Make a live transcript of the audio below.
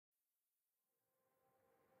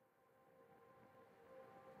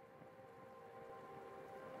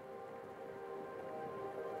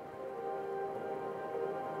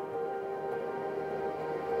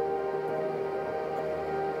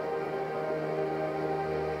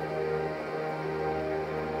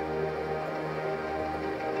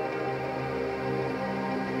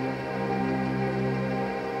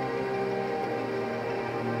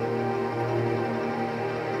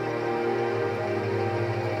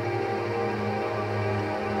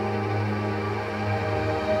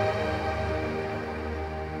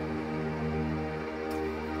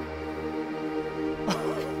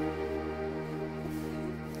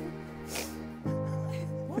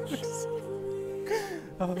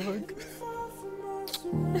hug.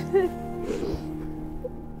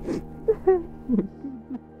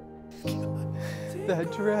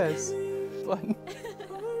 That dress. Fun.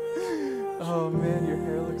 Oh man, your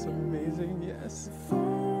hair looks amazing. Yes.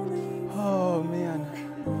 Oh man.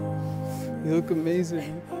 You look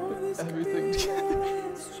amazing. Put everything together.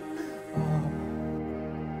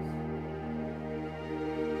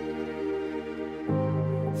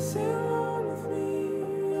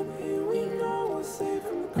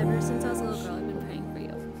 Ever since I was a little girl, I've been praying for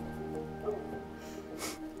you.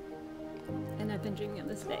 And I've been dreaming of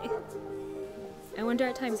this day. I wonder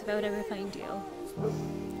at times if I would ever find you.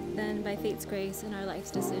 Then, by fate's grace and our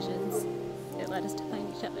life's decisions, it led us to find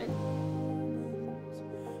each other.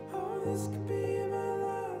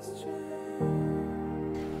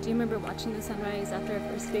 Do you remember watching the sunrise after our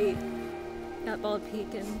first date at Bald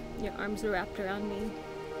Peak, and your arms were wrapped around me?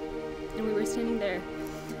 And we were standing there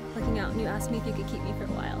looking out, and you asked me if you could keep me for a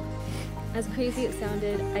while. As crazy as it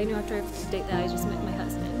sounded, I knew after our first date that I just met my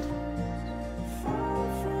husband.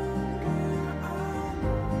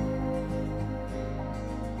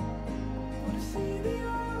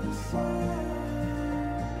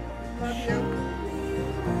 Love you.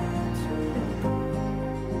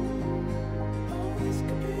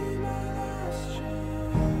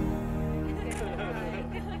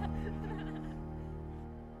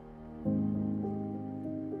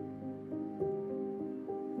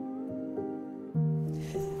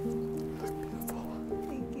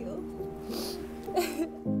 Thank you.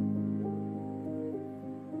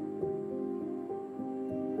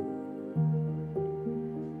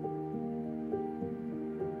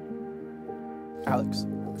 Alex,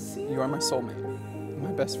 you are my soulmate,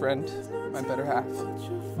 my best friend, my better half,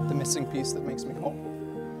 the missing piece that makes me whole.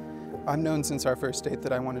 I've known since our first date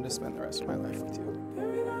that I wanted to spend the rest of my life with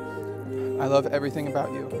you. I love everything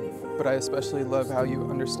about you, but I especially love how you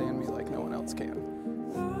understand me like no one else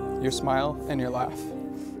can. Your smile and your laugh,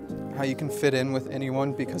 how you can fit in with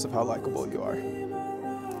anyone because of how likable you are.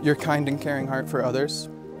 Your kind and caring heart for others,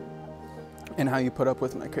 and how you put up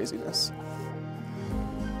with my craziness.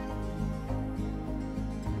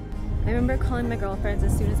 I remember calling my girlfriends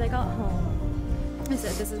as soon as I got home. I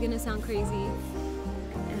said, this is gonna sound crazy,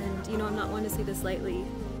 and you know I'm not one to say this lightly,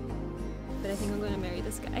 but I think I'm gonna marry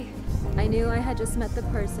this guy. I knew I had just met the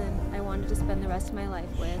person I wanted to spend the rest of my life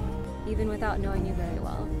with, even without knowing you very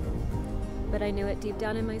well. But I knew it deep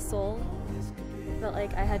down in my soul. Felt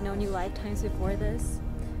like I had known you lifetimes before this,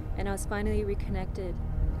 and I was finally reconnected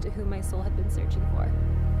to who my soul had been searching for.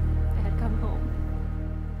 I had come home.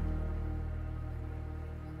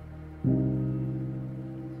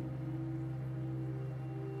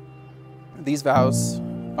 These vows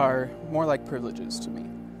are more like privileges to me.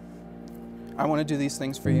 I want to do these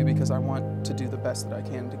things for you because I want to do the best that I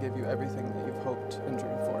can to give you everything that you've hoped and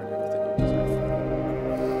dreamed for and everything you deserve.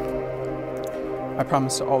 I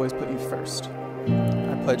promise to always put you first.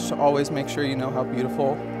 I pledge to always make sure you know how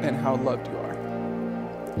beautiful and how loved you are.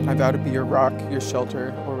 I vow to be your rock, your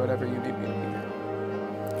shelter, or whatever you need me to be.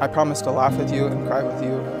 I promise to laugh with you and cry with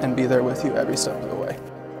you and be there with you every step of the way.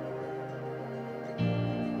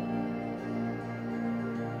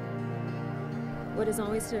 What has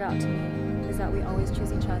always stood out to me is that we always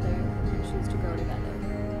choose each other and choose to grow together.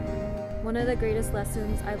 One of the greatest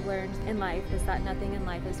lessons I've learned in life is that nothing in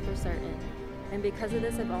life is for certain. And because of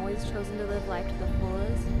this, I've always chosen to live life to the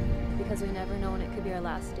fullest, because we never know when it could be our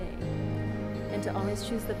last day. And to always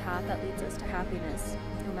choose the path that leads us to happiness,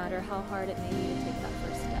 no matter how hard it may be to take that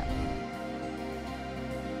first step.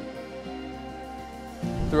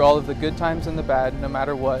 Through all of the good times and the bad, no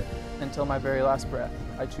matter what, until my very last breath,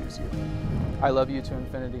 I choose you. I love you to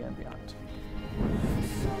infinity and beyond.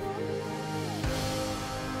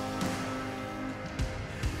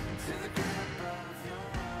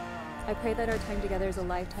 I pray that our time together is a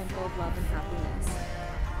lifetime full of love and happiness,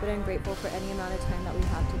 but I'm grateful for any amount of time that we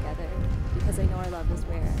have together, because I know our love is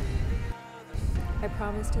rare. I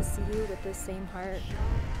promise to see you with this same heart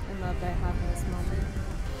and love that I have in this moment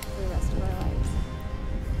for the rest of our lives.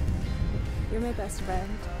 You're my best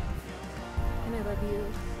friend, and I love you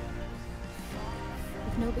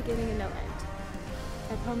with no beginning and no end.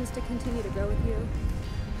 I promise to continue to grow with you.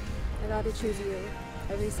 I vow to choose you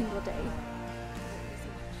every single day.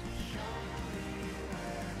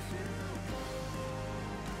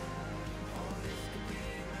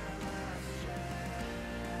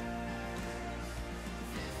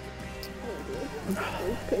 Thank you. It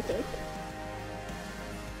was perfect.